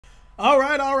All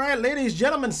right, ladies,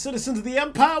 gentlemen, citizens of the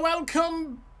Empire,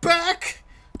 welcome back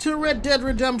to Red Dead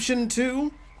Redemption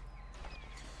 2.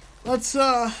 Let's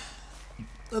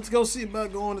go see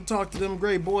about going to talk to them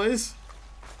gray boys.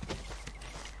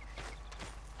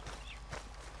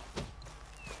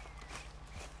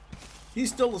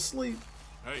 He's still asleep.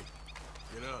 Hey,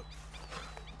 get up.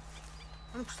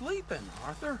 I'm sleeping,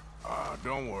 Arthur.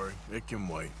 Don't worry. It can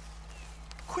wait.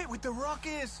 Quit with the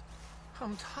ruckus.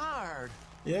 I'm tired.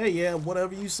 Yeah,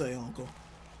 whatever you say, Uncle.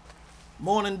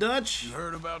 Morning, Dutch. You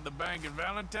heard about the bank in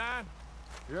Valentine?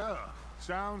 Yeah,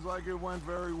 sounds like it went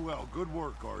very well. Good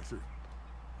work, Arthur.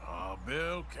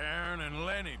 Bill, Karen, and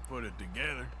Lenny put it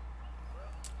together.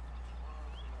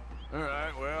 All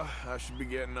right, well, I should be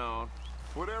getting on.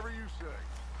 Whatever you say.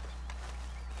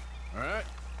 All right?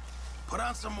 Put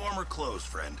on some warmer clothes,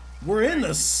 friend. We're in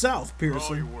the South, For all your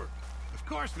Pearson. work. Of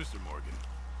course, Mr. Morgan.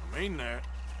 I mean that.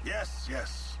 Yes,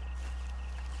 yes.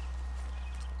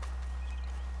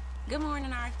 Good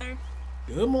morning, Arthur.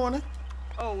 Good morning.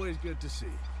 Always good to see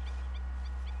you.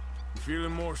 You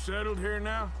feeling more settled here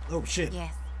now? Oh, shit.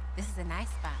 Yes, this is a nice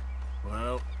spot.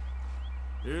 Well,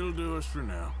 it'll do us for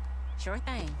now. Sure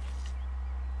thing.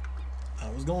 I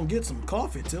was gonna get some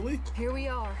coffee, Tilly. Here we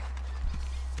are.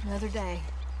 Another day.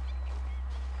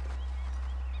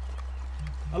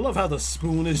 I love how the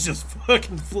spoon is just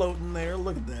fucking floating there.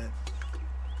 Look at that.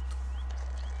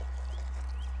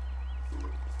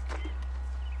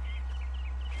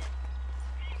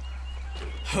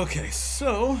 Okay,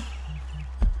 so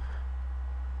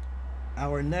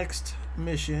our next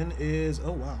mission is,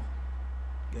 oh wow,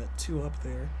 got two up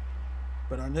there,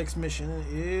 but our next mission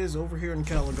is over here in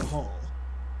Caliga Hall.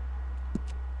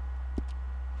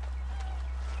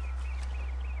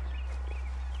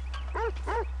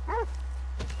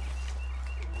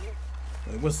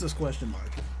 Wait, what's this question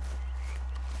mark?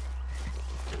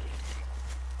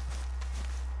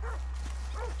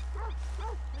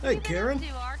 Hey, Karen.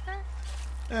 Arthur?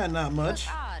 Not much.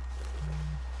 Odd.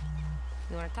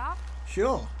 You want to talk?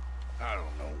 Sure. I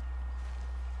don't know.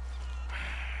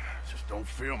 Just don't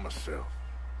feel myself.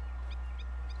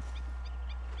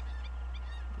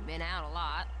 Been out a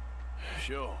lot.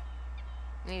 Sure.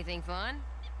 Anything fun?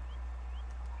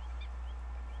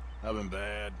 I've been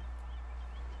bad.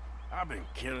 I've been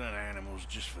killing animals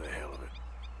just for the hell of it.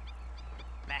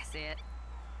 That's it.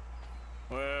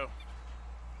 Well,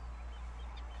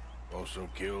 also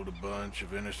killed a bunch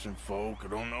of innocent folk. I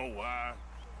don't know why.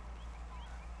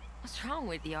 What's wrong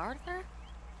with you, Arthur?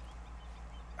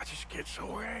 I just get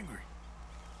so angry.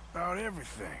 About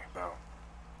everything. About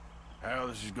how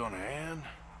this is gonna end.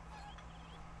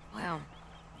 Well,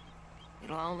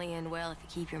 it'll only end well if you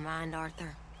keep your mind,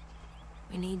 Arthur.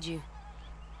 We need you.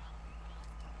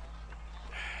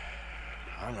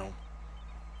 I know.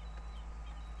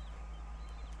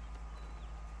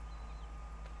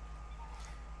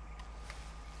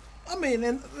 I mean,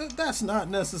 and that's not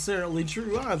necessarily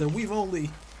true either. We've only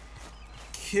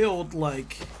killed,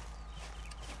 like,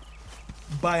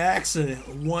 by accident,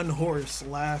 one horse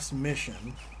last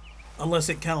mission. Unless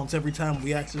it counts every time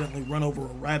we accidentally run over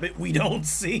a rabbit we don't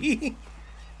see.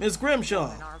 Miss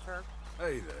Grimshaw. Arthur.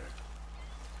 Hey there.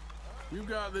 You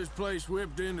got this place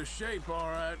whipped into shape, all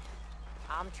right.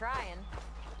 I'm trying.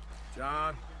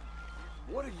 John?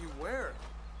 What are you wearing?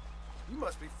 You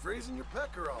must be freezing your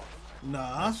pecker off.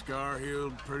 Nah. That scar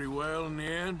healed pretty well in the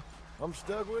end. I'm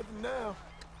stuck with it now.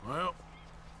 Well,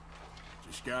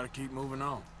 just gotta keep moving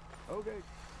on. Okay.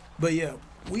 But yeah,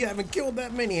 we haven't killed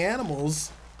that many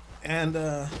animals. And,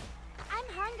 I'm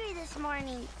hungry this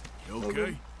morning. You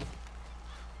okay?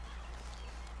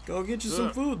 Go get you some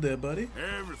Look. food there, buddy.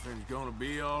 Everything's gonna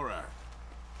be all right.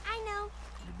 I know.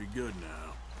 You'll be good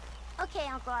now. Okay,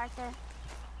 Uncle Arthur.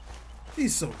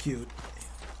 He's so cute.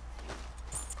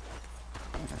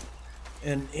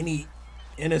 And any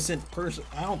innocent person,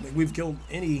 I don't think we've killed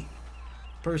any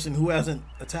person who hasn't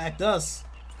attacked us.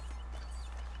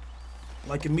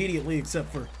 Like immediately,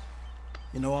 except for,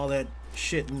 you know, all that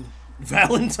shit in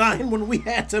Valentine when we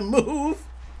had to move.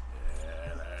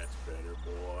 Yeah, that's better,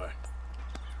 boy.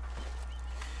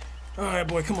 Alright,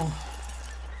 boy, come on.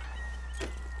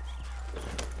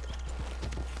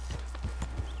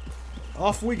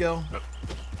 Off we go.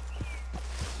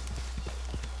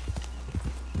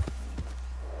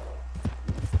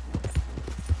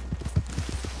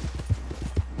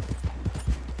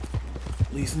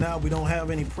 At least now we don't have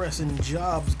any pressing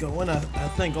jobs going. I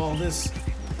think all this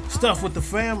stuff with the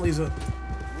families are...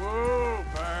 Whoa,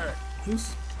 back.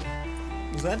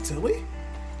 Was that Tilly?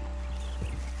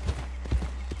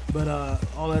 But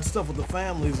all that stuff with the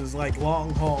families is like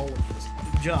long haul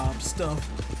job stuff.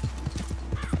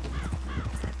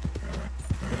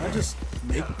 I just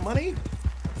make money?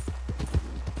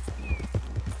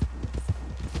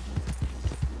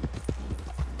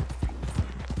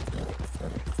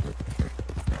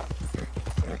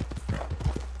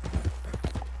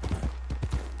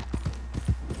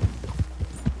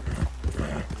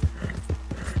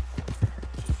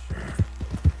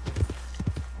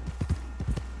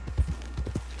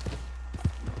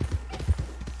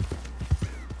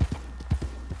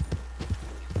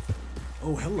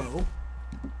 Oh, hello.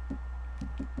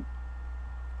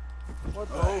 What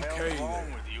the Okay, hell's wrong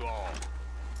then. with you all?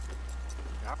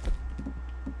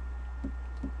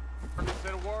 Never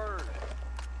said a word.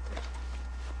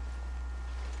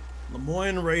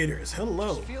 Lemoyne Raiders,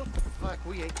 hello. Feels like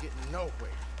we ain't getting nowhere.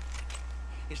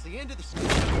 It's the end of the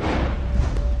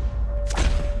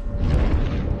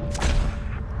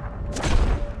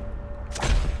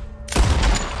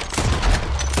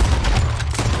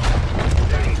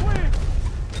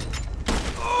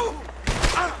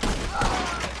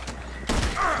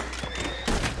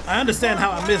I understand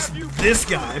how I missed this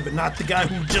guy, but not the guy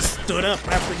who just stood up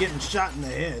after getting shot in the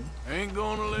head. Ain't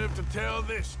gonna live to tell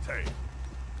this tale.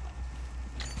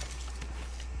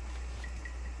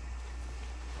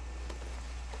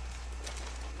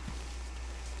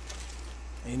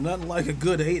 Ain't nothing like a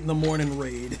good 8 in the morning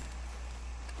raid.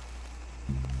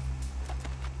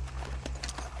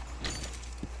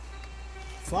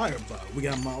 Fireball. We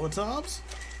got Molotovs.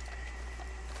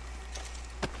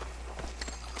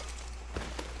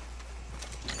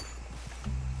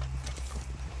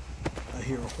 I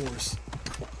hear a horse.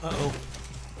 Uh-oh.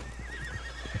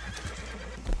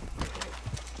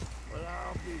 Well,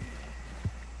 I'll be.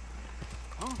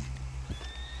 Huh?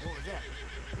 What was that?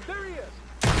 There he is.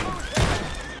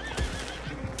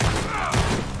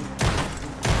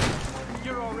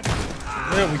 You're already.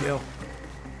 There we go.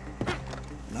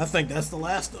 And I think that's the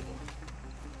last of them.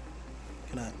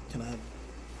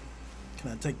 Can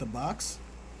I take the box?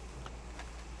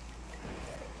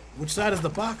 Which side is the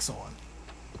box on?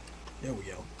 There we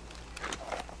go.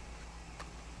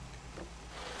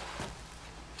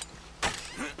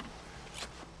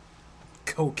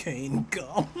 Cocaine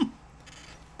gum.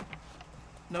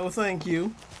 No, thank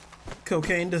you.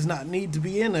 Cocaine does not need to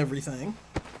be in everything.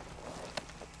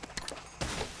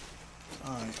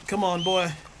 Alright, come on,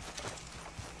 boy.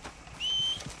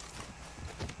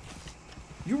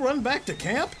 You run back to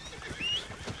camp?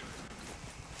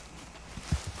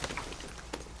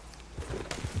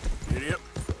 Idiot.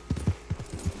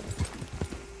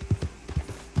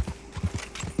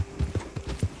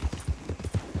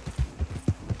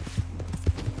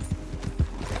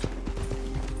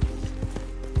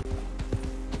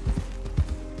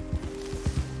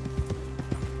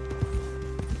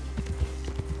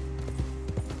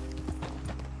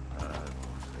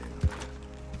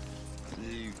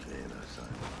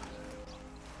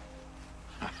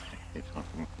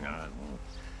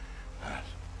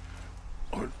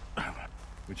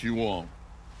 What you want?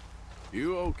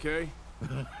 You okay?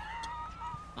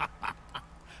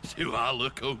 Do I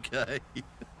look okay?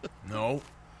 No.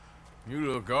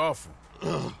 You look awful.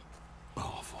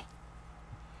 Awful.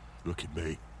 Look at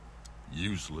me.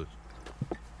 Useless.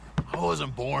 I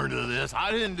wasn't born to this.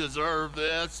 I didn't deserve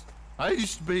this. I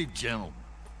used to be a gentleman.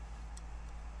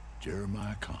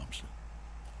 Jeremiah Compson.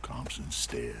 Compson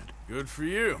Stead. Good for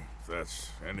you, if that's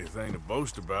anything to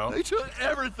boast about. They took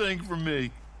everything from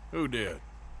me. Who did?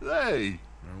 They.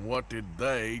 And what did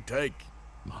they take?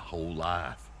 My whole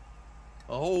life.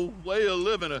 A whole way of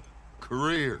living, a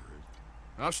career.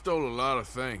 I stole a lot of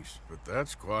things, but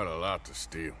that's quite a lot to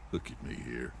steal. Look at me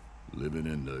here, living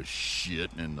in the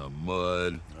shit and the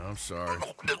mud. I'm sorry.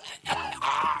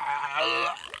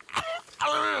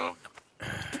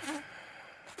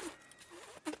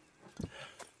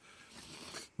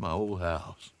 My old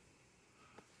house.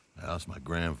 The house my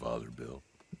grandfather built.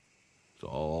 It's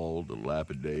all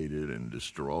dilapidated and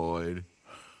destroyed,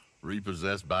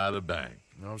 repossessed by the bank.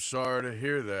 I'm sorry to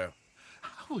hear that.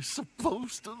 I was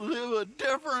supposed to live a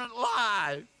different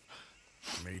life.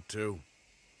 Me too.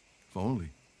 If only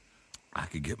I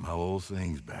could get my old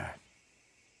things back.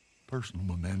 Personal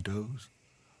mementos,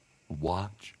 a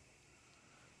watch,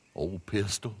 old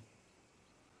pistol,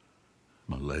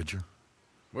 my ledger.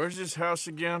 Where's this house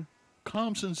again?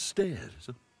 Compson Stead,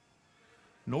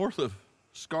 north of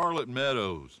Scarlet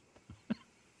Meadows.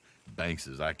 Bank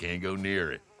says I can't go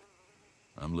near it.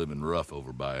 I'm living rough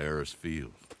over by Harris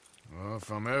Field. Well,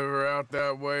 if I'm ever out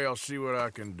that way, I'll see what I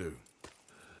can do.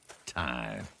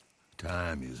 Time.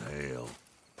 Time is hell.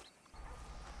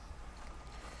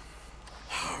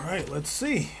 All right, let's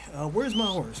see. Where's my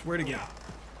horse? Where'd it go?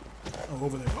 Oh,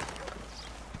 over there.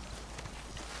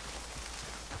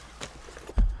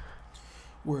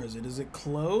 Where is it? Is it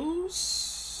close?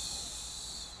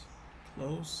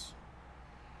 Close.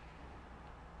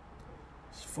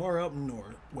 It's far up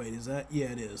north. Wait, is that? Yeah,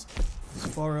 it is. It's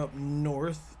far up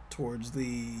north towards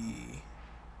the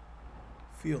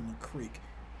field in the creek.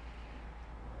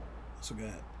 So we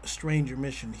got a stranger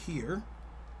mission here.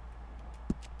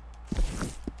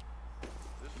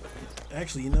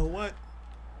 Actually, you know what?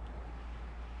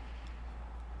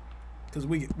 Because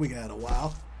we got a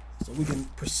while, so we can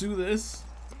pursue this.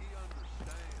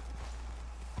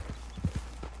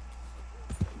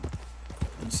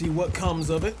 And see what comes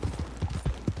of it.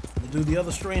 We'll do the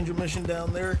other stranger mission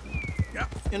down there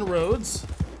in Rhodes.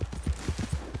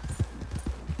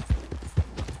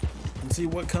 And see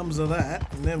what comes of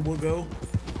that. And then we'll go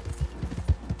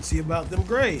see about them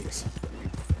graves.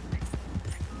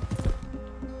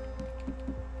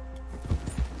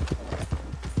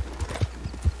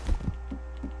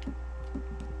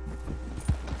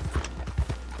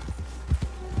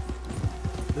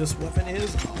 This weapon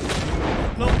is...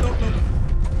 Nope.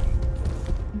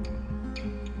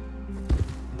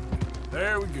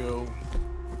 There we go.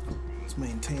 Let's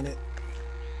maintain it.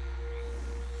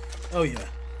 Oh yeah.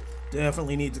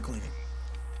 Definitely needs a cleaning.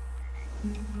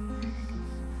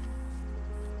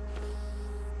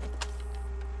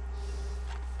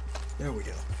 There we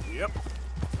go. Yep.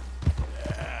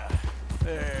 Yeah.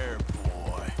 There,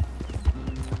 boy.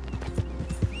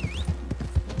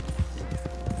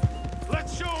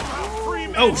 Let's show 'em how free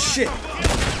men Oh shit!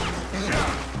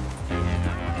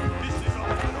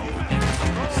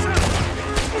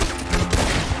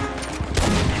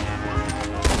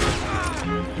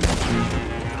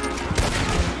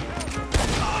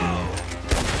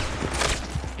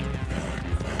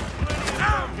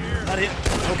 Not it.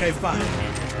 Okay, fine.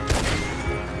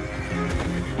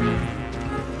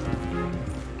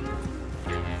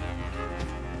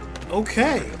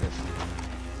 Okay.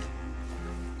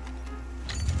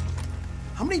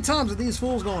 How many times are these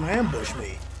fools gonna ambush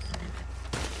me?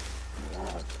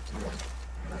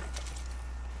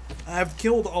 I've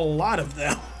killed a lot of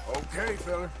them. Okay,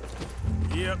 fella.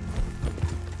 Yep.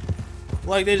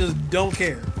 Like they just don't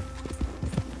care.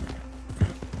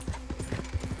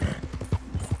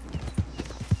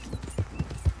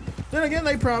 Then again,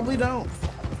 they probably don't.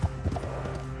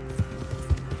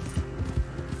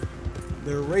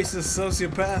 They're racist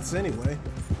sociopaths anyway.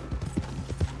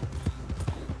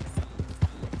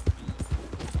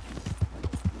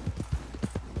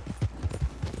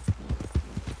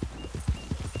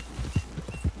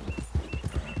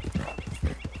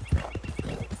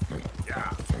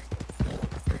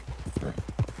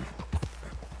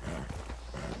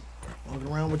 Walking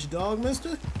around with your dog,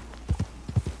 mister?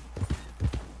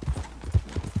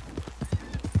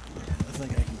 I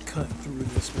think I can cut through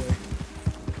this way.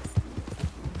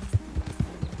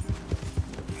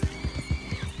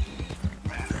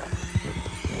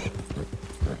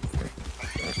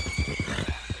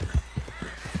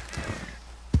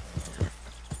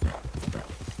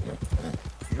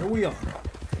 Here we are.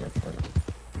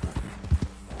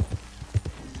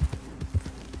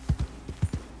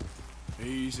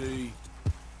 Easy.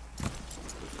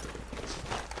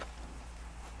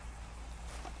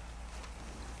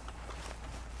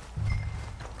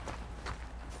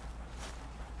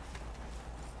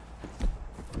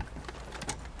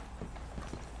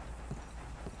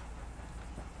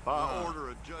 By order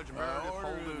of Judge Meredith, order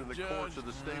holding of in the Judge, courts of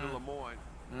the state of Lemoyne,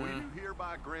 we do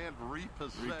hereby grant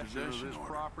repossession of this order.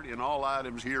 property and all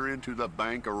items herein to the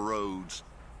Bank of Rhodes.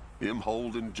 M.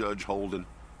 Holden, Judge Holden,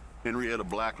 Henrietta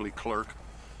Blackley, clerk,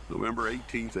 November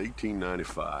 18th,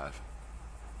 1895.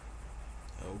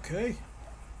 Okay.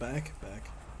 Back.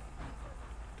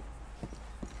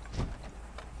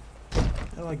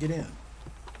 How do I get in?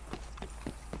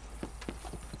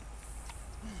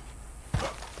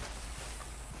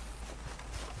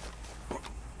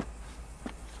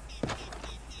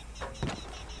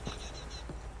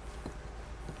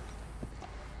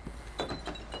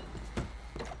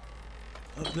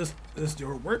 Oh, this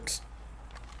door works.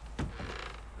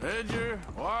 Ledger,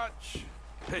 watch,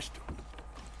 pistol.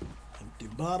 Empty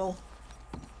bottle.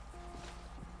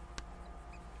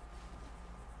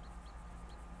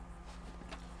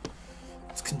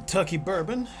 It's Kentucky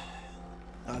bourbon.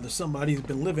 Either somebody's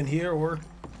been living here or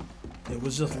it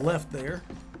was just left there.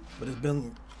 But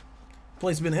the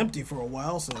place has been empty for a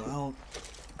while, so I don't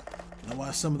know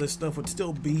why some of this stuff would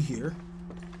still be here.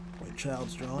 Wait,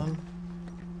 child's drawn.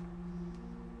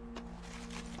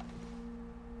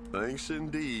 Thanks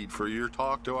indeed for your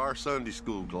talk to our Sunday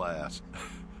school class.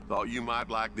 Thought you might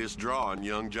like this drawing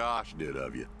young Josh did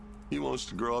of you. He wants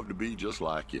to grow up to be just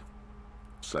like you.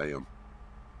 Sam.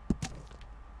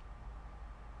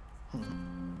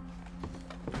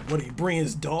 What, did he bring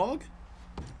his dog?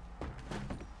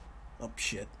 Oh,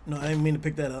 shit. No, I didn't mean to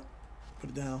pick that up. Put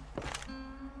it down.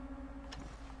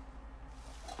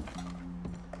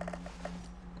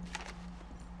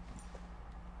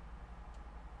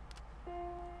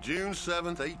 June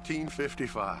 7th,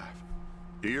 1855.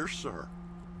 Dear sir,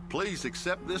 please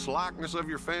accept this likeness of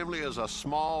your family as a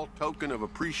small token of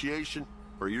appreciation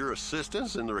for your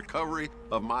assistance in the recovery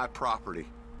of my property.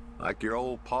 Like your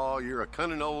old pa, you're a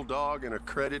cunning old dog and a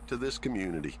credit to this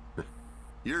community.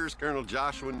 Yours, Colonel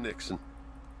Joshua Nixon,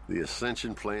 the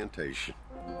Ascension Plantation.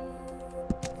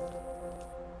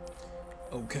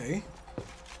 Okay.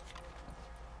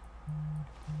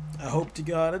 I hope to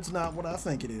God it's not what I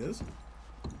think it is.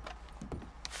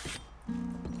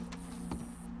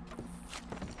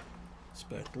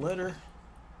 Expect letter.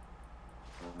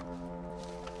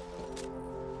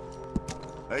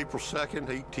 April 2nd,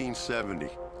 1870.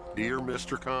 Dear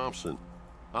Mr. Thompson,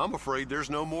 I'm afraid there's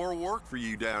no more work for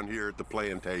you down here at the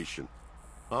plantation.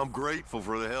 I'm grateful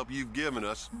for the help you've given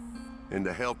us, and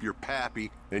the help your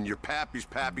pappy and your pappy's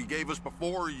pappy gave us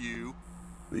before you.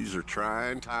 These are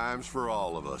trying times for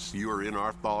all of us. You are in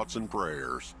our thoughts and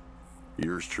prayers.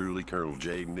 Yours truly, Colonel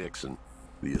J. Nixon,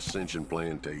 the Ascension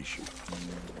Plantation.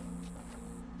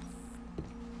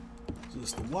 Is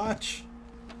this the watch?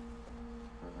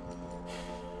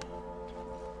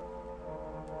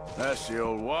 That's the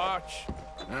old watch.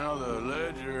 Now the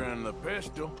ledger and the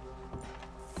pistol.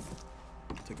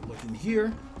 Take a look in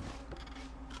here.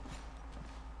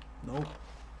 Nope.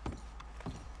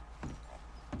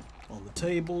 On the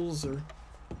tables or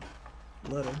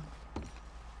letter.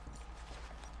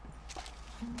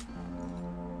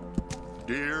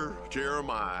 Dear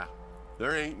Jeremiah,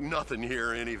 there ain't nothing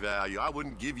here any value. I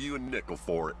wouldn't give you a nickel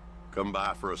for it. Come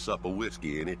by for a sup of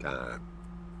whiskey anytime.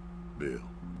 Bill.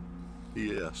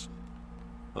 Yes.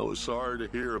 I was sorry to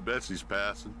hear of Betsy's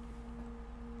passing.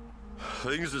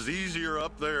 Things is easier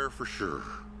up there for sure.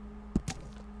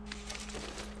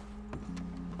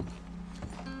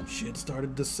 Shit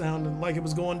started to sound like it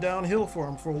was going downhill for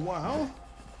him for a while.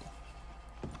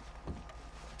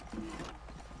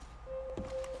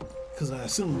 Because I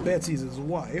assume Betsy's his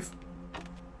wife.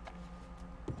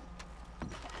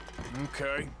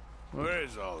 Okay. What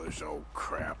is all this old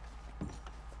crap?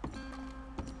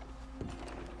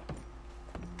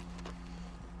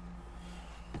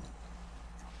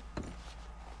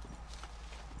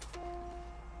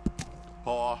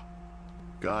 Pa,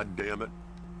 God damn it.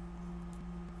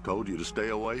 Told you to stay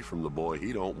away from the boy.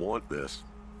 He don't want this.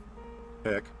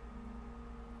 Heck,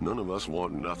 none of us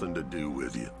want nothing to do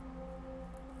with you.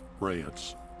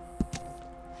 Rance.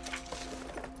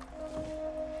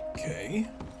 Okay.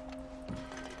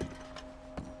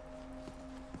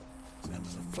 That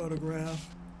was a photograph.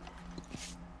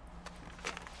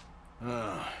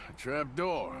 A trap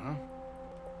door, huh?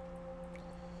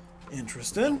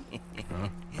 Interesting.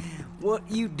 What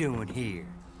you doing here?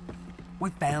 We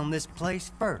found this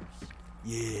place first.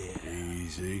 Yeah.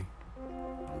 Easy.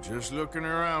 I'm just looking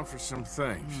around for some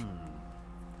things.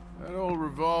 That old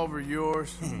revolver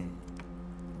yours?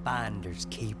 Finders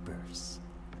keepers.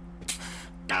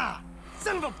 Ah!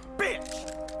 Son of a bitch!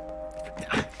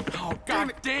 Oh,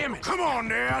 God damn it! Come on,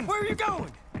 Dan! Where are you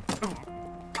going?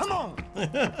 Come on!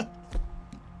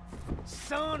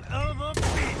 Son of a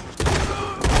bitch!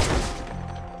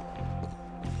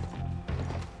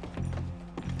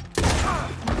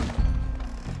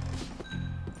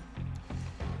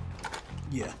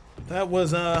 Yeah, that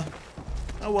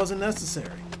wasn't necessary.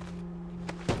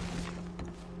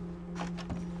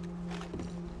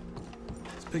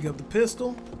 Let's pick up the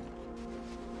pistol.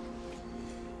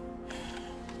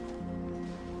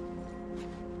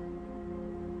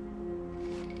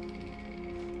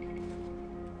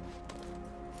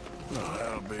 Well,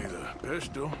 that'll be the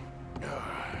pistol.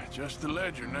 Just the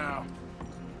ledger now.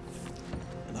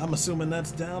 And I'm assuming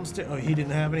that's downstairs. Oh, he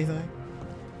didn't have anything?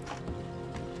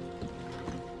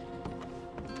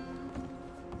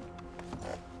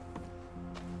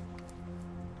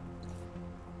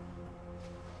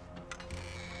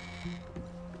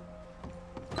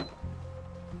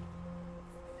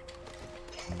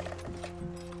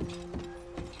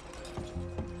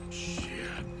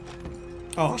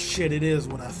 Oh shit, it is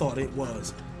what I thought it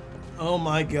was. Oh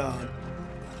my god.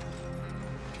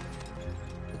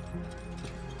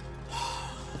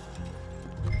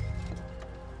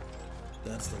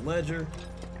 That's the ledger.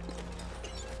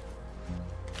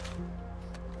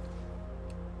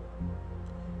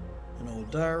 An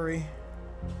old diary.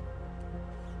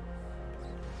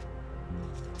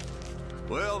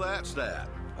 Well, that's that.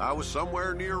 I was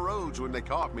somewhere near Rhodes when they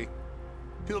caught me.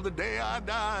 Till the day I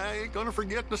die, I ain't gonna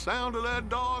forget the sound of that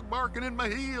dog barking in my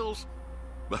heels.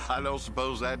 But I don't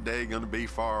suppose that day gonna be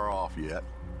far off yet.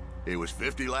 It was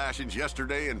 50 lashings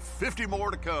yesterday and 50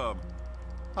 more to come.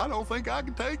 I don't think I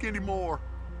can take any more.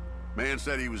 Man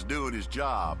said he was doing his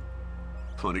job.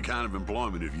 Funny kind of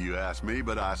employment if you ask me,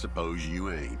 but I suppose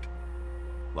you ain't.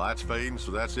 Light's fading,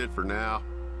 so that's it for now.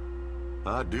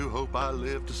 I do hope I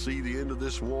live to see the end of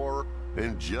this war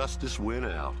and justice win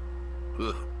out.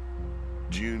 Ugh.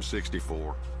 June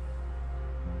 64.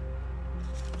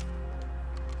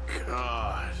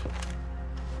 God.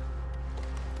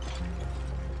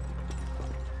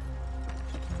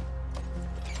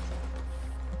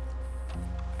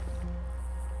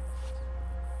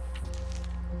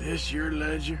 This your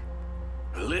ledger?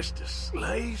 A list of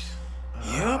slaves?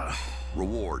 Yep.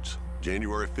 Rewards.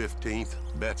 January 15th,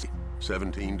 Betsy,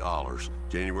 $17.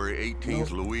 January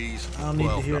 18th, Nope. Louise, I don't need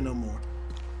to hear $12. no more.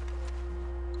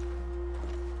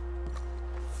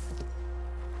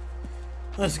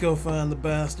 Let's go find the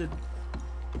bastard.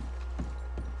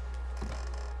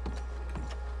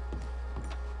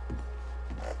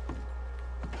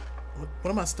 What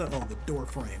am I stuck? Oh, the door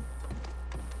frame.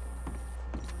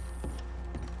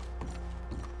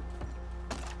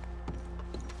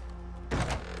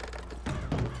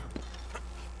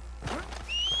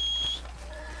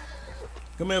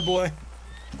 Come here, boy.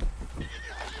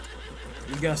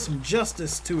 We got some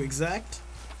justice to exact.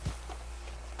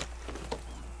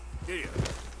 Here.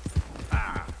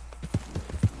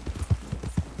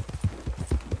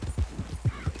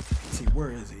 Let's see,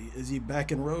 where is he? Is he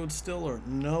back in road still, or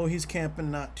no? He's camping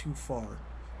not too far,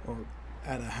 or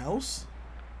at a house,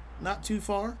 not too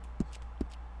far.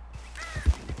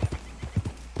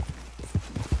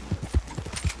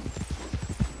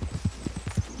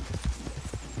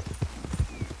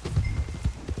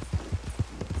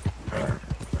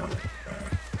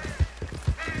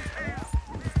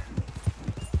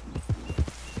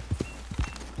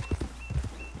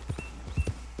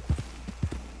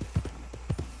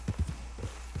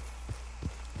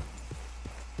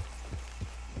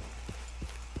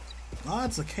 Oh,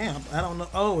 it's a camp. I don't know.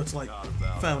 Oh, it's like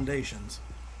foundations.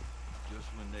 Just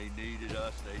when they needed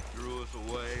us, they threw us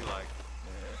away like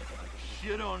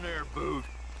shit on their boot.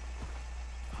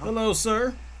 Hello,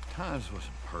 sir. Times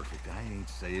wasn't perfect. I ain't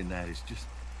saying that. It's just...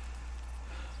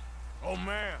 Oh,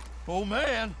 man. Oh,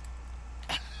 man.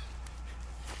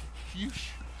 You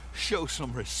show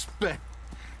some respect.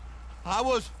 I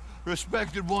was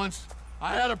respected once.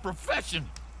 I had a profession.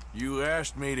 You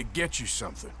asked me to get you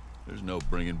something. There's no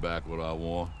bringing back what I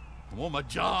want. I want my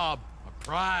job, my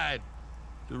pride,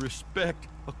 the respect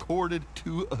accorded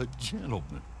to a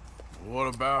gentleman.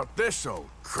 What about this old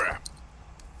crap?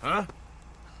 Huh?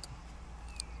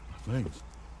 Things.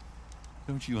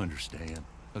 Don't you understand?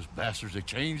 Those bastards, they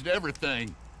changed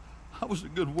everything. I was a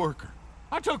good worker.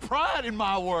 I took pride in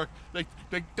my work. They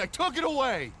took it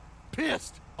away.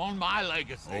 Pissed on my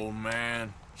legacy. Old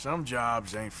man, some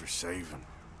jobs ain't for saving.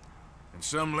 And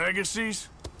some legacies,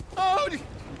 Oh,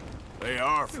 they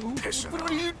are for pissing what on.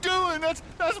 are you doing?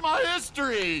 That's my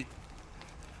history.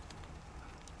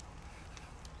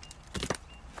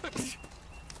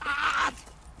 Ah!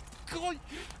 God.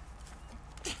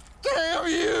 Damn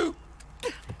you!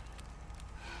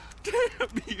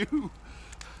 Damn you!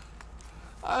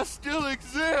 I still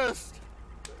exist.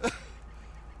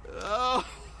 Oh.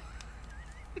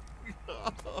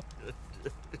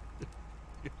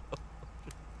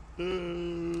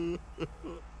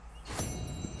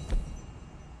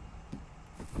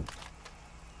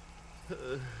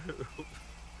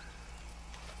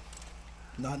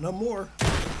 Not no more.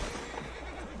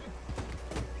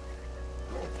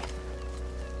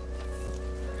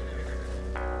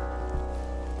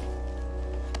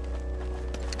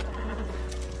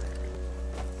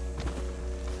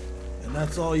 And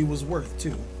that's all he was worth,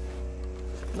 too.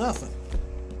 Nothing.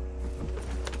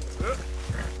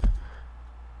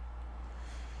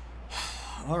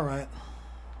 All right.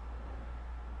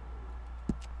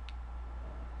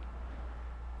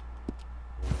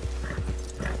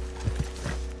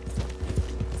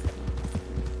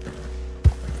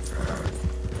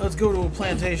 Let's go to a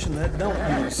plantation that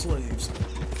don't use slaves.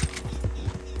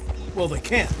 Well, they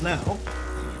can't now.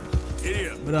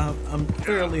 Idiot. But I'm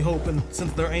fairly hoping,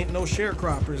 since there ain't no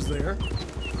sharecroppers there,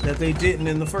 that they didn't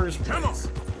in the first place. Come on.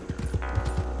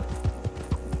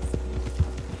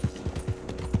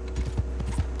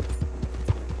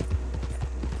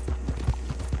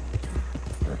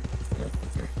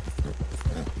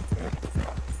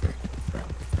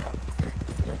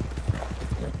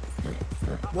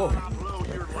 Whoa. Blow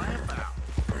your lamp out.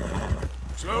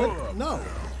 Slow up. No.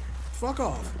 Fuck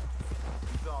off.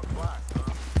 Dog black,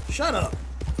 huh? Shut up.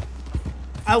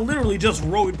 I literally just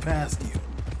rode past you.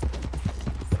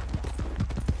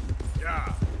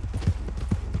 Yeah.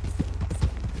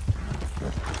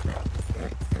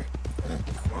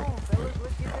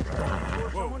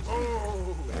 Whoa.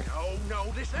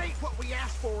 No, this ain't what we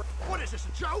asked for. What is this,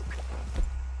 a joke?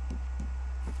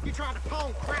 You trying to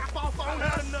pawn crap off on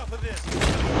us? Enough of this.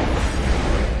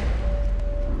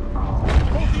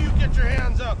 Both of you get your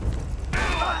hands up.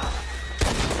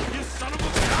 You son of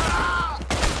a...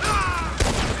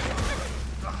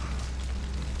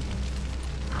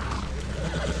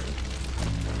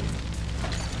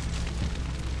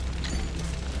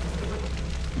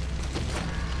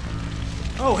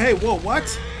 Oh, hey, whoa, what?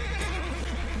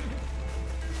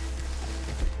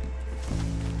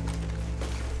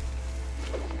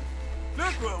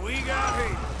 Look what we got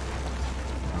here.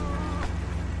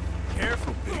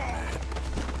 Careful, big man.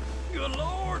 Good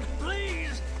Lord,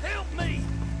 please help me.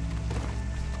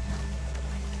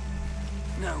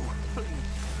 No, please.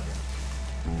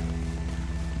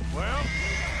 Well,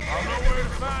 I'll know where to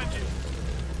find you.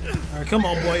 All right, come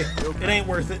on, boy. It ain't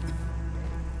worth it.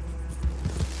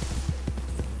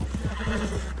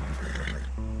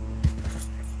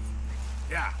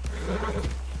 Yeah.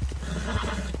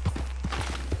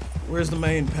 Where's the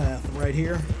main path? Right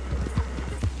here?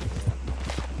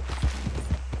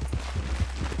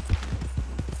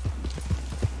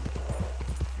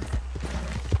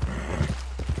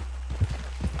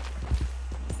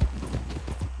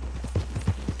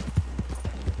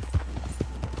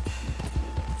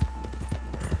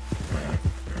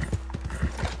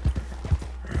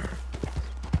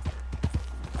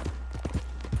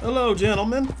 Hello,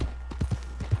 gentlemen.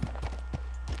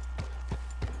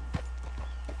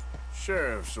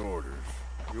 Sheriff's orders.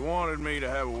 You wanted me to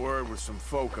have a word with some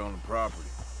folk on the property.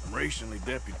 I'm recently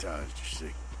deputized, you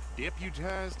see.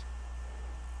 Deputized?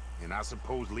 And I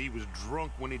suppose Lee was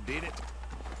drunk when he did it?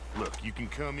 Look, you can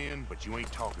come in, but you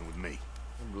ain't talking with me.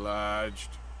 Obliged.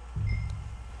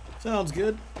 Sounds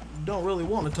good. Don't really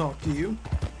want to talk to you.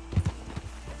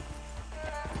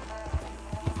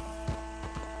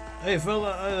 Hey,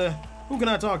 fella, who can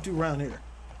I talk to around here?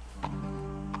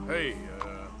 Hey,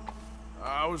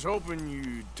 I was hoping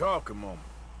you'd talk a moment.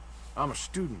 I'm a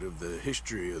student of the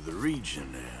history of the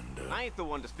region, and, I ain't the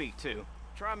one to speak to.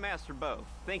 Try Master Bo.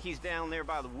 Think he's down there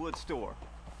by the wood store.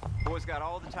 Boy's got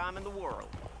all the time in the world.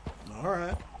 All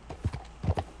right.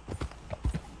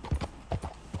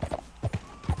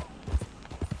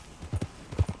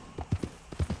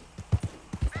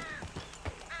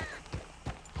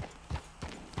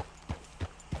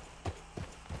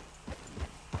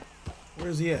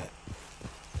 Where's he at?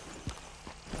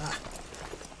 Ah.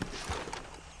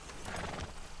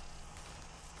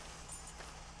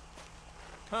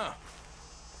 Huh.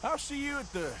 I'll see you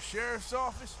at the sheriff's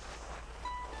office.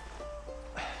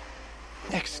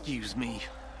 Excuse me,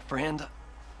 friend.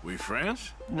 We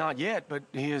friends? Not yet, but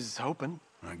he is hoping.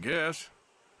 I guess.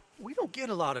 We don't get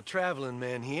a lot of traveling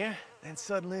men here. And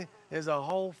suddenly, there's a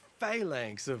whole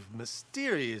phalanx of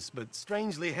mysterious but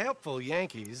strangely helpful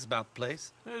Yankees about the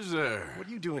place. Is there? What are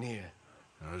you doing here?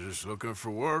 I was just looking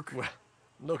for work. Well,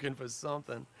 looking for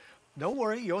something. Don't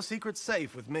worry, your secret's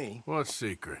safe with me. What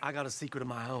secret? I got a secret of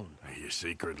my own. Are you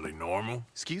secretly normal?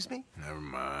 Excuse me? Never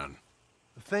mind.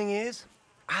 The thing is,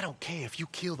 I don't care if you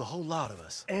kill the whole lot of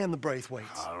us, and the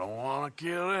Braithwaites. I don't want to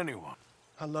kill anyone.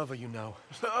 I love her, you know.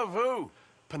 Love who?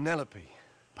 Penelope.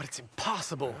 But it's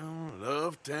impossible. Well,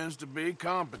 love tends to be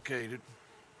complicated.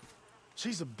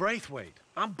 She's a Braithwaite.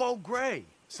 I'm Bo Gray,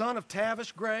 son of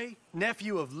Tavish Gray,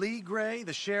 nephew of Lee Gray,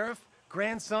 the sheriff,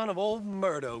 grandson of old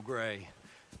Murdo Gray.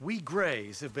 We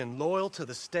Grays have been loyal to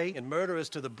the state and murderous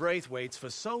to the Braithwaites for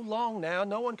so long now,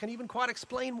 no one can even quite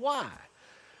explain why.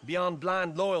 Beyond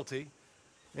blind loyalty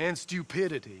and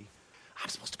stupidity, I'm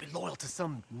supposed to be loyal to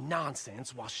some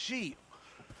nonsense while she's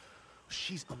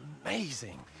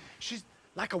amazing. She's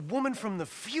like a woman from the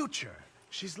future.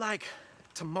 She's like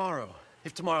tomorrow,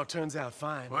 if tomorrow turns out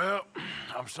fine. Well,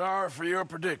 I'm sorry for your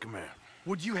predicament.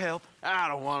 Would you help? I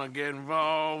don't want to get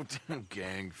involved.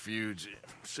 Gang feuds.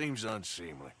 Seems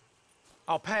unseemly.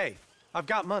 I'll pay. I've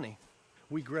got money.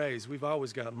 We Grays, we've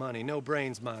always got money. No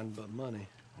brains, mind, but money.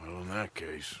 Well, in that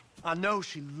case... I know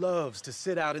she loves to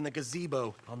sit out in the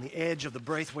gazebo on the edge of the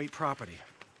Braithwaite property.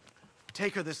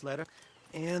 Take her this letter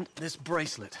and this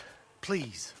bracelet,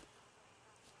 please.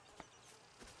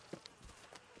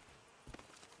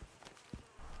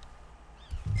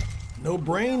 No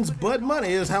brains, but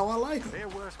money is how I like them. They're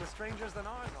worse with strangers than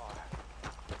ours are.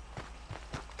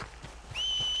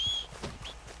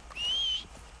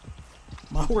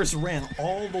 My horse ran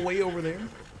all the way over there.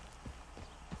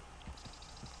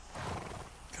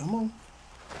 Come on.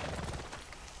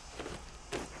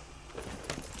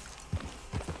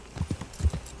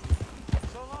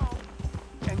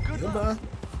 Goodbye.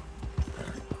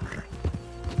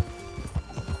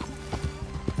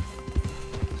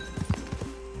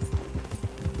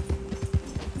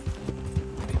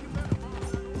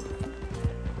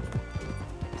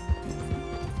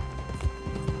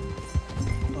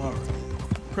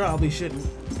 Probably shouldn't,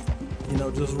 you know,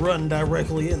 just run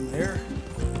directly in there.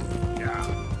 Yeah.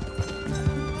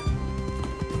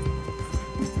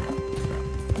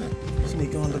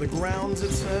 Sneak onto the grounds,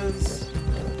 it says.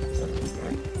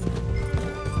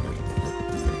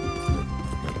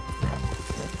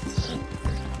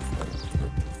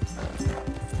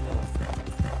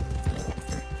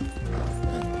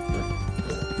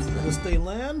 Is this they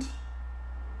land?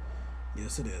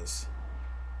 Yes, it is.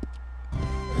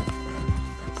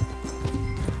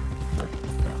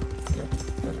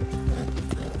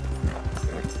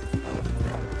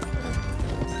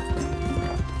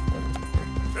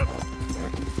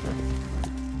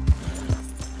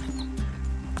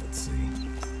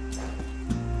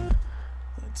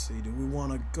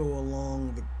 Go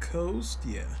along the coast,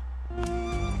 yeah.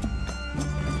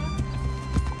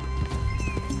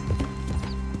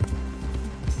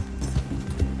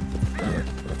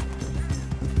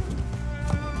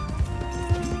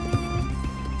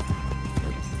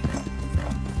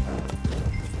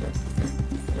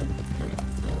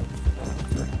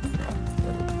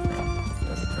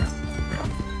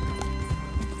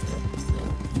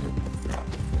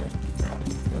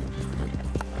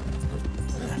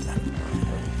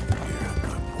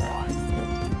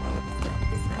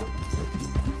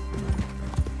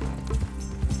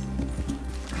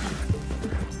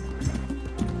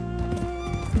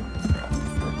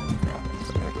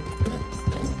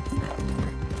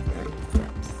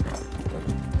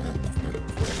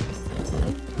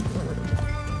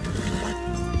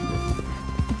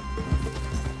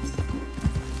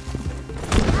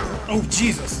 Oh,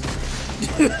 Jesus.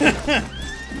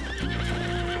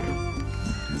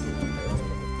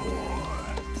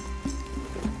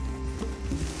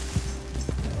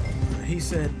 He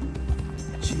said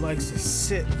she likes to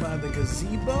sit by the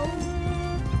gazebo. I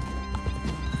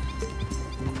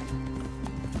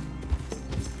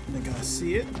think I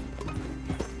see it.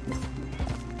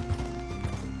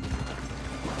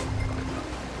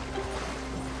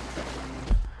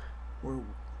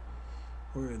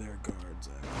 Where are their guards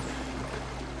at?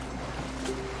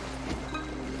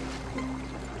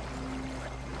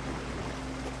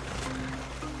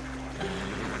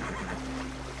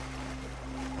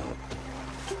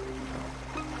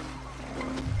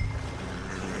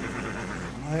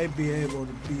 Might be able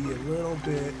to be a little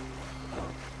bit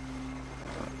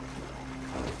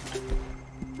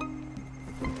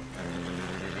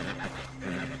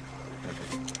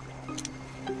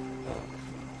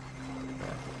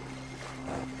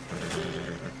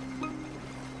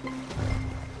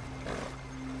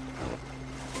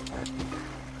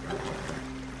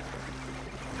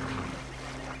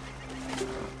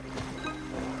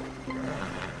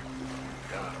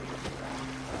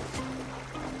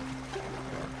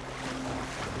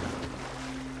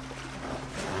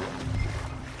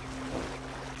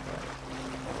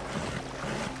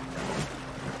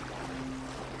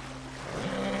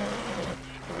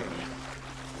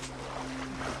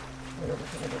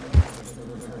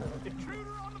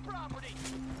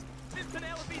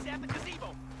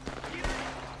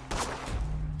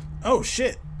Oh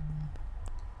shit.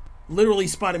 Literally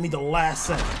spotted me the last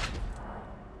second.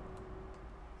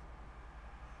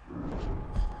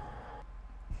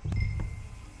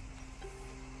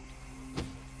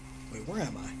 Wait, where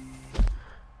am I?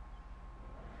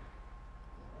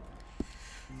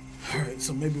 Alright,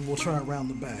 so maybe we'll try around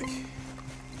the back.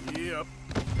 Yep.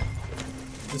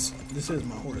 This is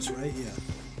my horse, right? Yeah.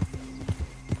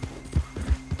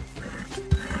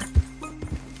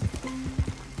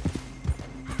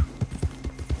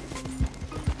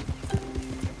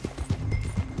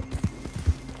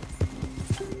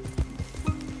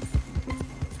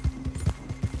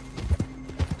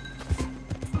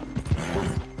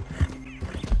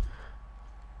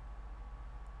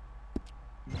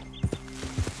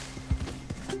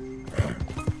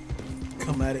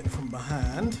 Come at it from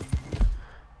behind.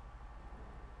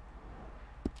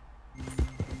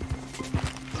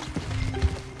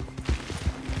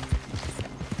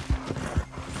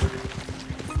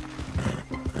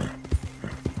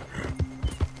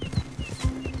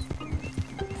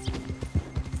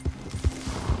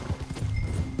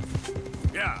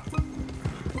 Yeah.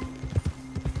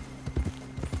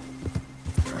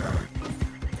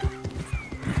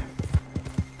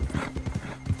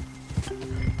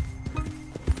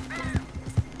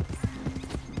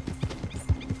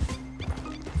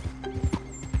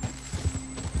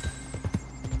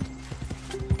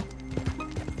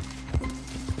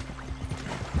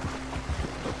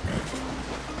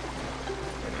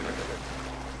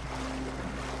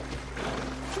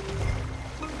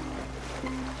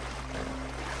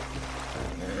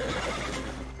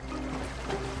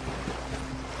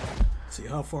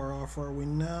 how far off are we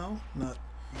now? Not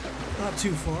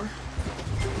too far.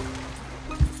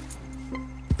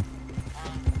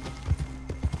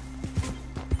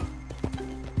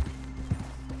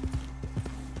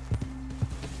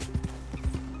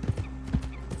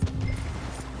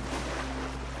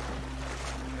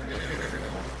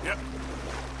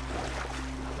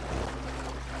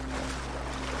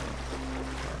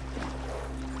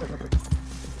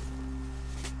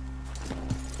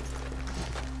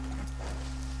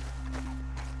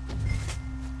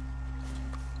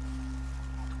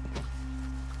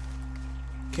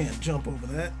 Can't jump over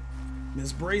that.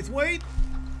 Miss Braithwaite?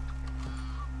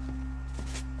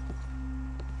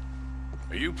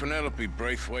 Are you Penelope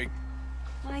Braithwaite?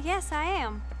 Well, yes, I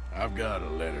am. I've got a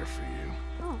letter for you.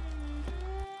 Oh.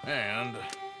 And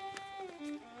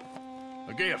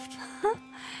a gift.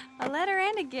 A letter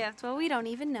and a gift. Well, we don't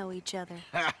even know each other.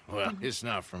 Well, it's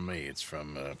not from me. It's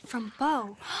from, From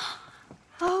Beau.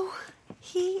 Oh,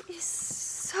 he is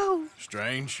so...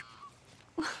 Strange?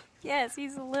 Yes,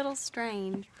 he's a little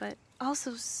strange, but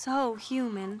also so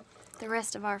human. The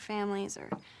rest of our families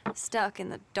are stuck in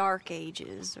the Dark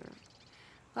Ages, or,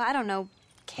 well, I don't know,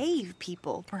 cave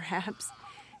people, perhaps.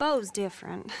 Beau's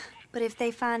different, but if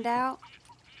they find out,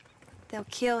 they'll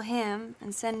kill him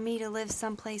and send me to live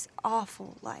someplace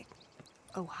awful, like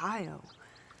Ohio.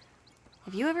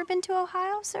 Have you ever been to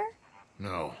Ohio, sir?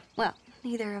 No. Well,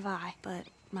 neither have I, but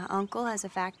my uncle has a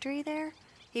factory there.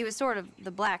 He was sort of the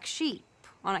black sheep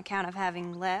on account of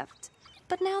having left,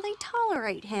 but now they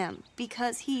tolerate him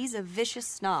because he's a vicious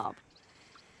snob.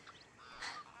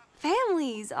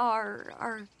 Families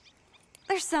are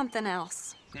there's something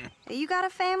else. You got a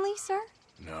family, sir?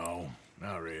 No,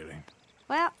 not really.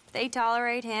 Well, they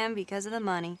tolerate him because of the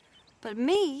money. But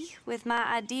me, with my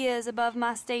ideas above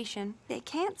my station, they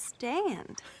can't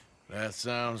stand. That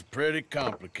sounds pretty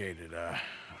complicated. I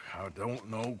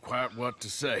don't know quite what to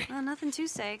say. Well, nothing to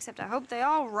say, except I hope they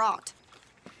all rot.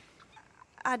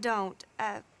 I don't.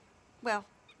 Well,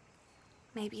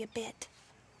 maybe a bit.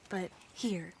 But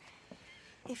here,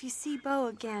 if you see Beau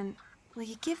again, will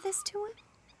you give this to him?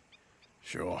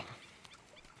 Sure.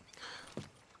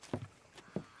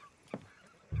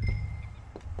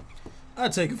 I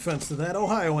take offense to that.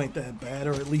 Ohio ain't that bad,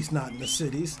 or at least not in the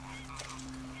cities.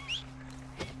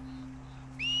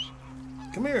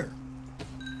 Come here.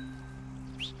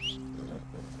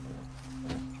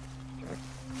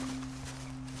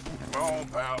 Come on,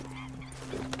 pal.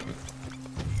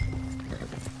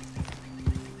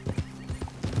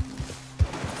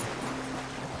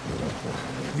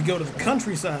 If you go to the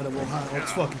countryside of Ohio,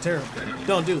 it's fucking terrible.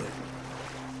 Don't do it.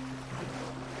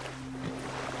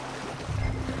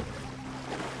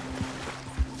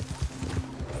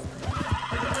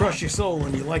 Crush your soul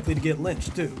and you're likely to get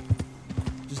lynched too.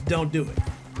 Just don't do it.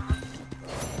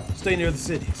 Stay near the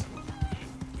cities.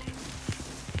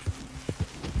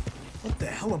 What the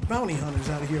hell are bounty hunters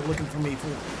out here looking for me for?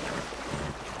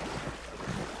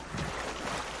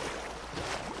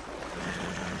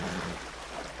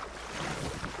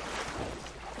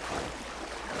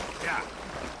 Yeah.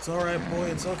 It's alright, boy,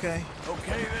 it's okay.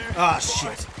 Okay there? Ah,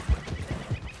 shit.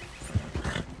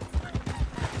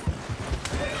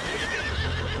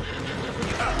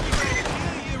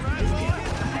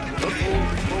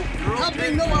 How did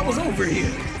they know I was over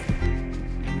here?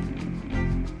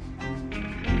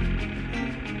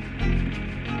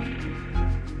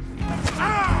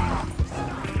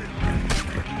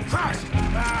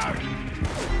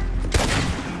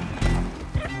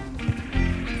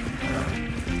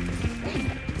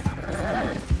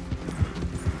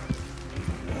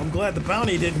 I'm glad the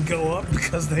bounty didn't go up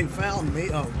because they found me.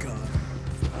 Oh, God.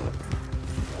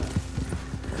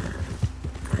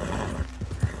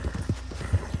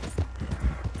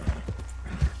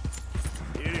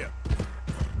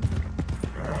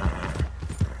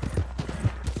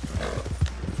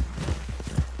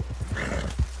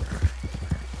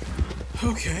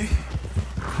 Okay.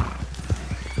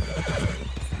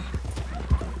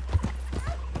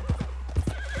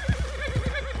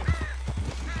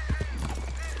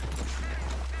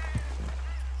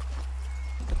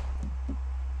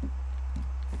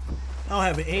 I don't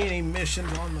have any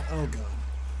missions on the... Oh, God.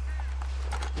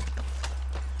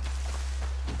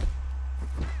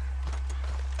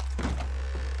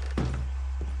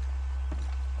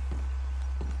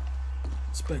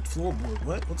 Inspect floorboard.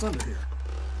 What? What's under here?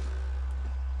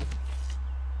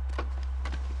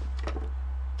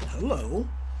 Hello?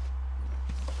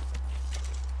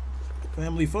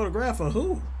 Family photograph of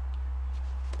who?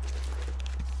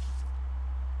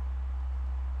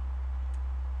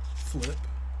 Flip.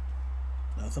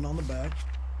 Nothing on the back.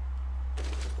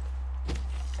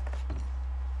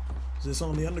 Is this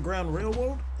on the Underground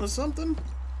Railroad or something?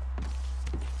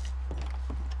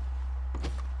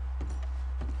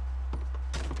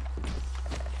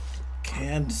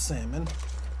 Canned salmon.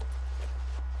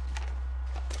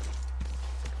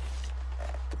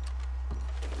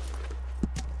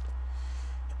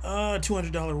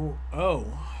 $200. Oh.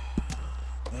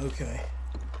 Okay.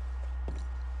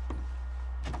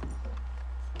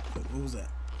 What was that?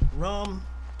 Rum.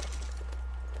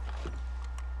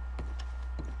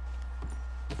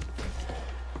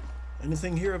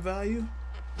 Anything here of value?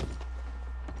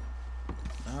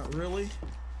 Not really.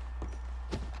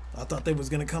 I thought they was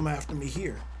gonna come after me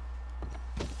here.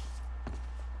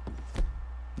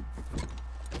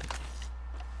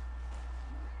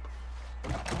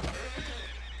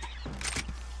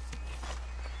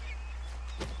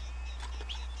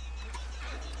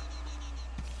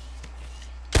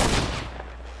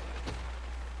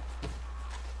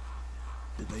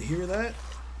 Did they hear that?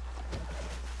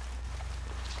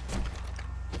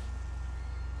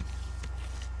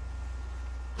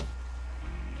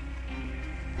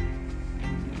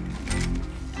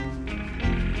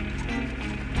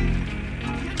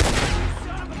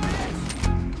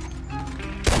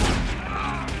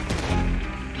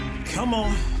 Come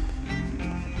on.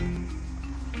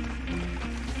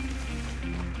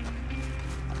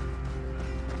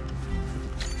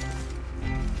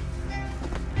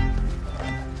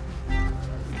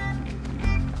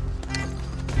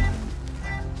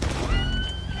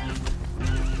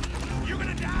 You're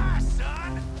gonna die,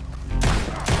 son!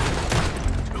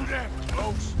 Do that,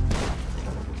 folks.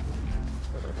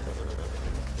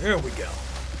 There we go.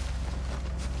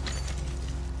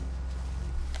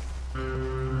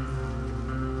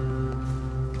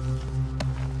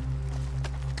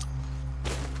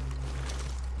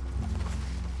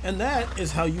 And that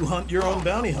is how you hunt your own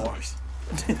bounty hunters.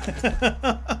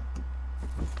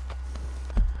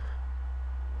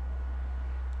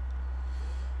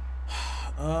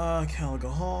 Calico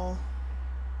Hall.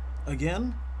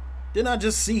 Again? Didn't I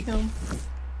just see him?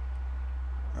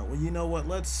 Alright, well, you know what?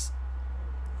 Let's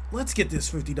get this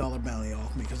 $50 bounty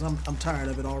off me, because I'm tired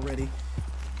of it already.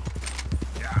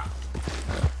 Yeah.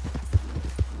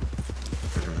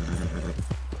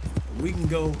 We can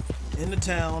go into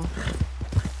town,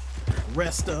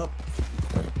 rest up,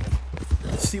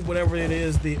 see whatever it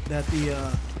is that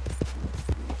the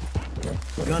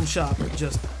gun shop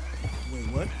just... Wait,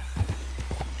 what?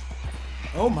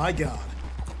 Oh my god.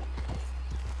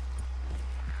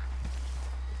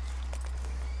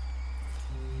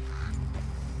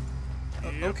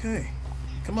 Okay.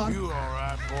 Come on. You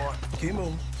alright, boy? Keep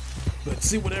moving. But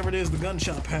see whatever it is the gun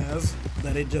shop has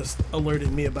that it just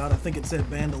alerted me about. I think it said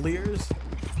bandoliers.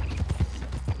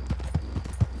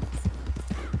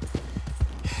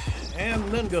 And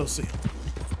then go see him.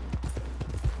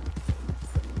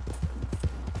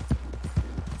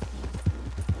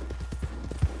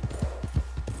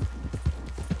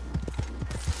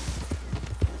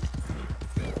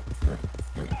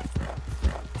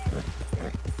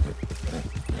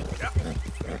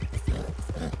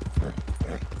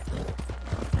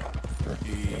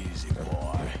 Easy,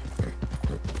 boy.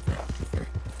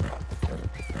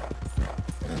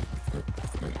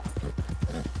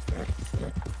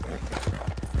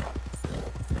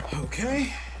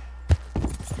 Okay.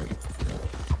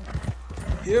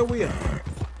 Here we are.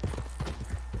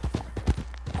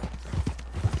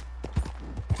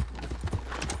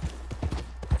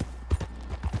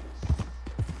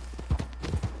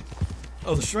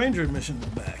 Oh, the stranger admission is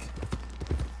back.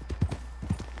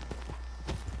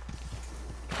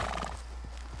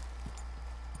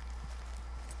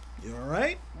 You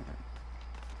alright?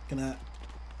 Can I...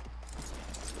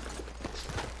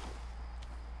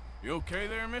 You okay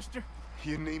there, mister?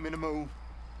 You need me to move?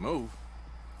 Move?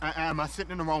 Am I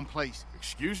sitting in the wrong place?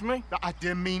 Excuse me? I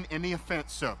didn't mean any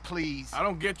offense, sir. Please. I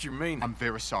don't get your meaning. I'm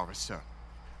very sorry, sir.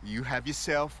 You have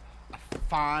yourself a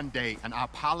fine day, and I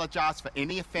apologize for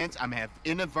any offense I may have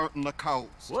inadvertently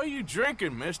caused. What are you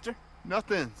drinking, mister?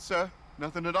 Nothing, sir.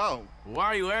 Nothing at all. Why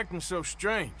are you acting so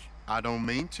strange? I don't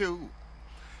mean to.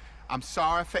 I'm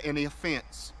sorry for any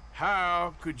offense.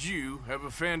 How could you have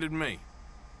offended me?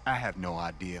 I have no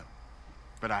idea.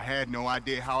 But I had no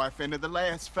idea how I offended the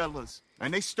last fellas.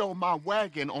 And they stole my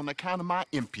wagon on account of my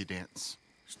impudence.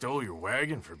 Stole your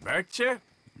wagon for back check?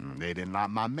 They didn't like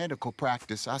my medical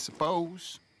practice, I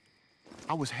suppose.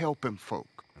 I was helping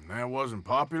folk. And that wasn't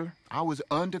popular? I was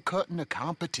undercutting the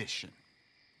competition.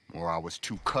 Or I was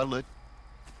too colored.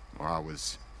 Or I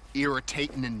was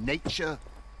irritating in nature.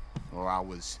 Or I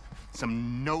was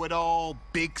some know-it-all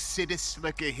big city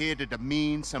slicker here to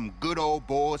demean some good old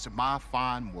boys of my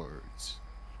fine words.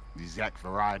 The exact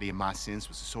variety of my sins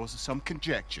was the source of some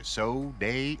conjecture, so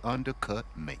they undercut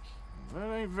me.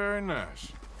 That ain't very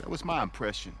nice. That was my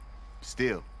impression.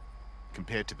 Still,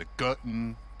 compared to the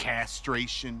gutting,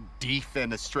 castration,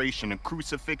 defenestration, and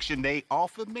crucifixion they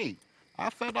offered me, I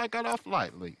felt I got off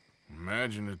lightly.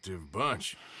 Imaginative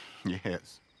bunch.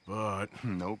 Yes. But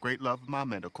no great love of my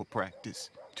medical practice.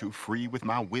 Too free with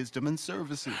my wisdom and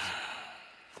services.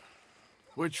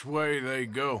 Which way they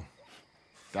go?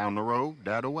 Down the road,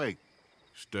 that away.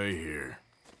 Stay here.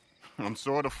 I'm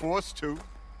sort of forced to.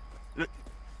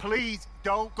 Please,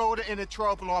 don't go to any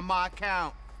trouble on my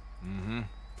account. Mm-hmm.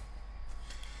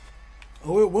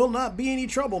 Oh, it will not be any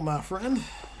trouble, my friend.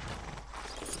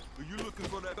 Are you looking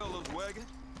for that fellow's wagon?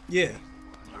 Yeah.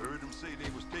 I heard him say they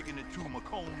was taking it to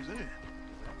McComb's Inn.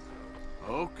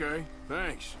 Okay,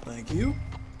 thanks. Thank you.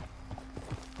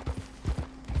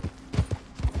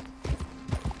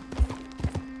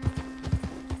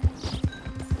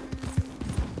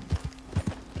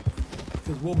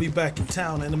 Because we'll be back in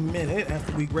town in a minute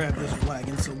after we grab this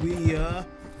wagon, so I'm gonna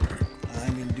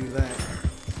do that.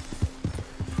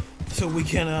 So we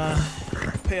can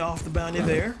pay off the bounty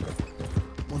there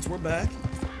once we're back.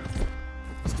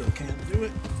 Still can't do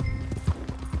it.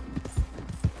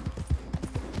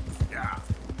 Yeah.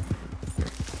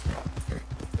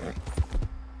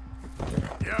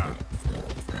 Yeah.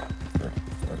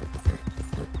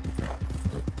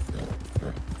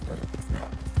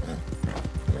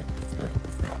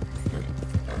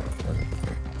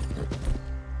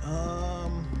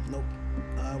 Nope.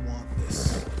 I want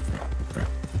this.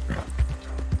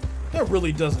 That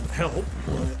really doesn't help,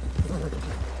 but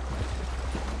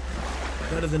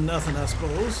better than nothing, I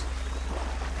suppose.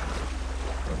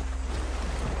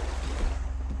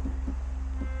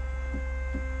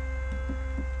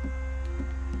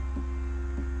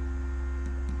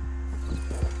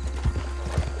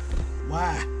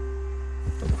 Why?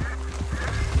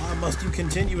 Why must you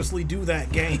continuously do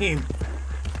that, game?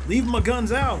 Leave my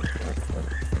guns out.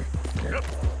 Yep.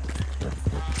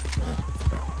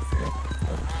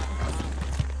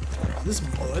 Is this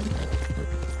mud?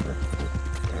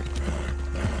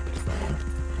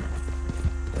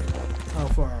 How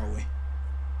far are we?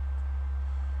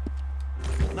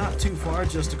 Not too far,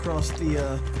 just across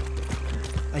the,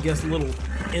 I guess, little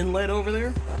inlet over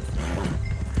there.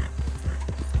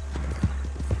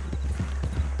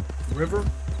 River.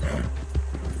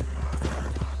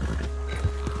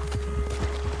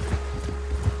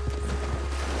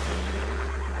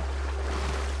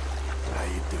 How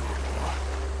you doing, boy?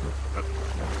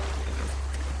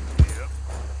 Yep.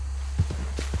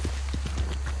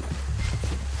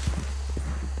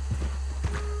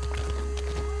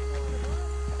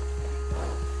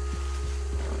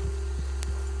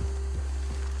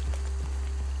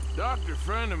 Doctor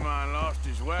friend of mine lost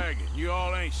his wagon. You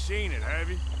all ain't seen it, have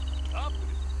you? Up with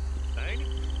it, ain't it?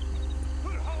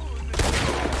 Put a hole in this.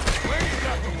 Where you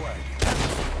got the wagon?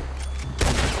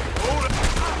 Hold it.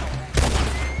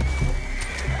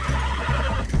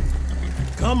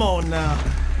 Come on now.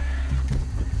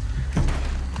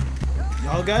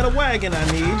 Y'all got a wagon I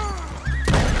need.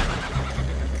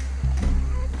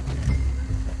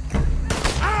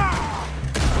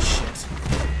 Shit.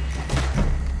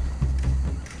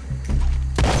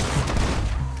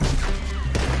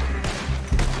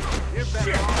 You're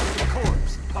better off with the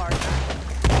corpse, partner.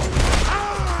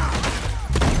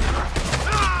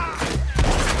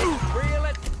 Reel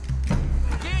it.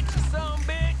 Get you some,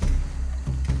 bitch.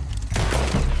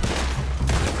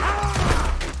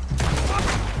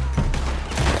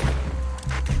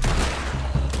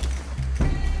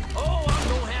 Oh, I'm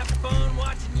gonna have fun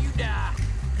watching you die.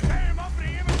 Damn, up the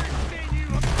immigrant thing, you.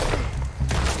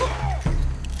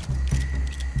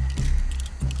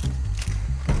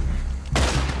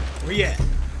 Where you at?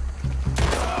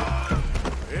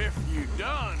 If you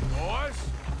done, boys,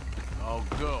 I'll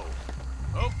go.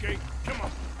 Okay, come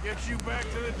on. Get you back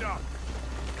to the doctor.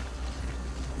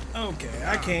 Okay,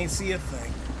 I can't see a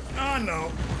thing. Oh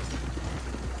no.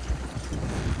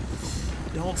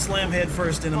 Don't slam head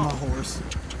first into my horse.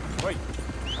 Wait.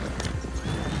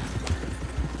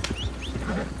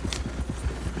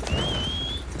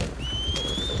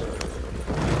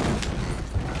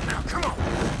 Now, come on.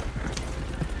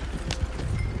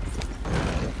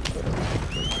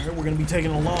 Alright, we're gonna be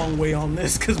taking a long way on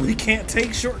this because we can't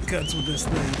take shortcuts with this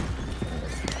thing.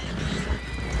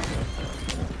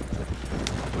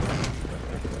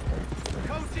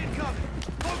 Coach incoming.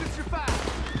 Focus your fire.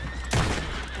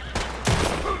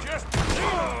 Just leave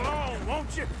it alone,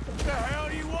 won't you? What the hell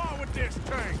do you want with this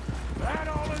thing? That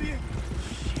all of you?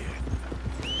 Shit.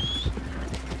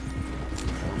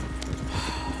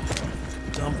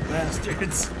 Dumb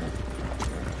bastards.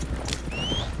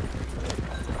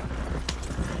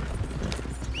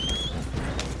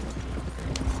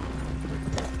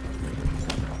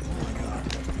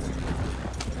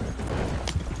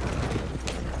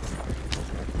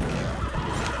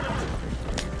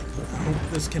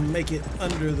 this can make it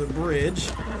under the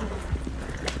bridge.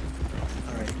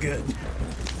 Alright, good.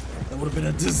 That would have been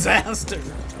a disaster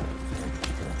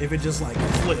if it just like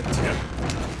flipped. Yep.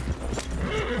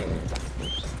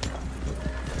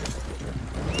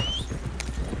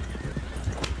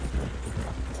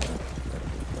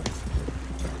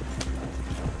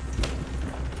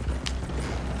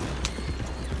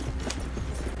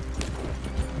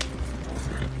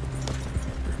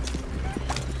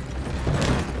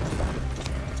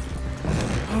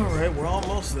 Alright, we're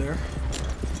almost there.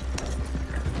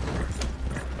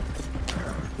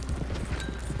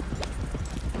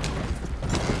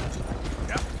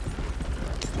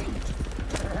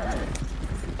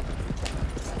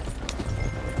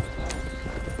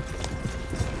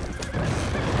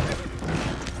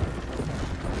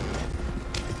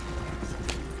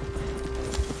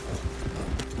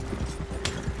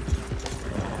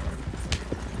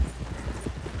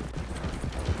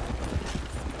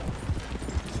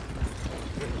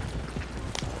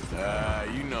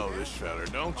 You know this fella,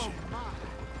 don't you?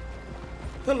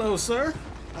 Hello, sir.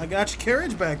 I got your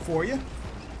carriage back for you.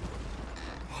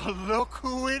 Look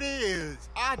who it is.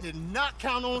 I did not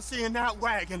count on seeing that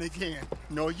wagon again.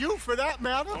 Nor you, for that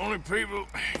matter. Only people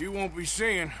you won't be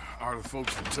seeing are the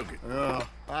folks that took it.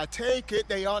 I take it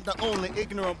they aren't the only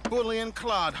ignorant bullying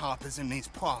clodhoppers in these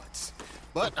parts.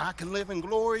 But I can live in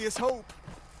glorious hope.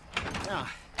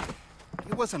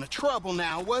 It wasn't a trouble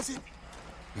now, was it?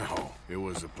 No, it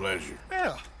was a pleasure.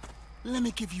 Yeah. Let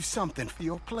me give you something for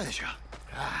your pleasure.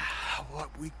 What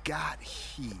we got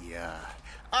here?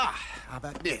 How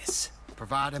about this?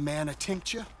 Provide a man a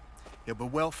tincture, he'll be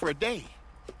well for a day.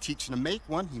 Teach him to make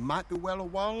one, he might be well a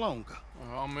while longer.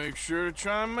 I'll make sure to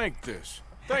try and make this.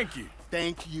 Thank you.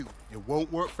 Thank you. It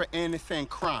won't work for anything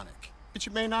chronic, but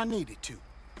you may not need it to.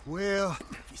 Well,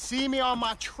 if you see me on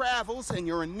my travels and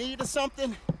you're in need of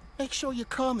something, make sure you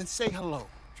come and say hello.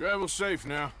 Travel safe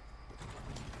now.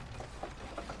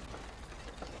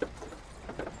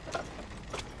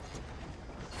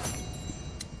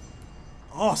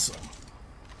 Awesome.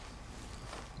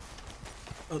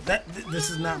 Oh,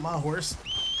 this is not my horse.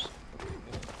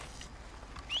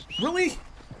 Really?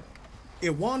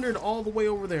 It wandered all the way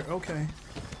over there. Okay.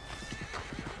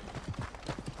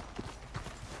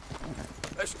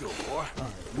 Let's go, boy. All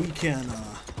right, we can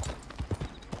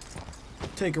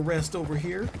take a rest over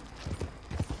here.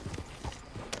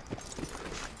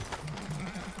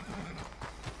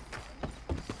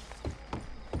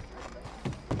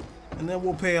 And then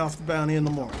we'll pay off the bounty in the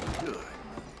morning. Good.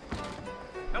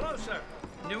 Hello, sir.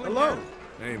 New Hello.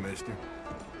 Hey, mister.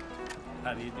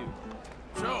 How do you do?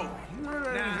 So, you heard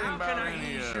anything how about can I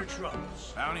any ease your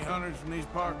troubles? bounty hunters from these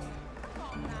parts?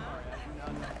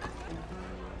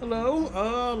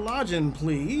 Hello, lodging,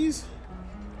 please.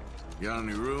 Got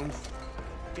any rooms?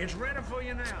 It's ready for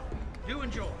you now. Do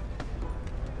enjoy.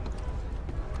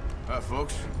 Hi,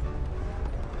 folks.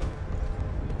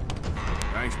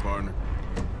 Thanks, partner.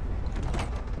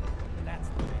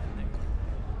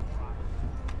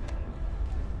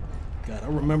 God, I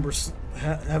remember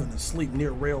having to sleep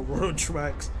near railroad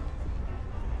tracks.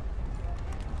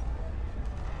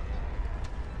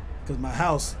 Because my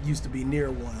house used to be near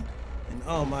one. And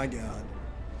oh my God,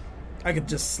 I could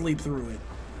just sleep through it.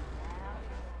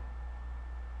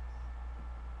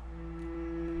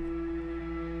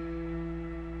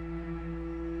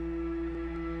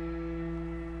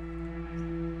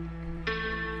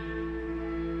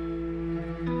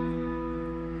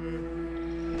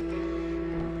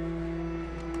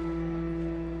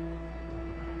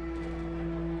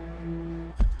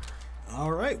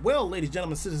 Well, ladies and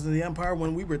gentlemen, citizens of the Empire,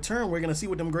 when we return, we're going to see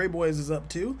what them Gray Boys is up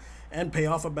to and pay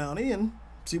off a bounty and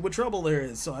see what trouble there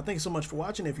is. So I thank you so much for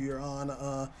watching. If you're on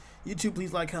YouTube,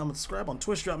 please like, comment, subscribe. On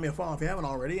Twitch, drop me a follow if you haven't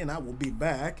already, and I will be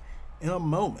back in a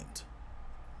moment.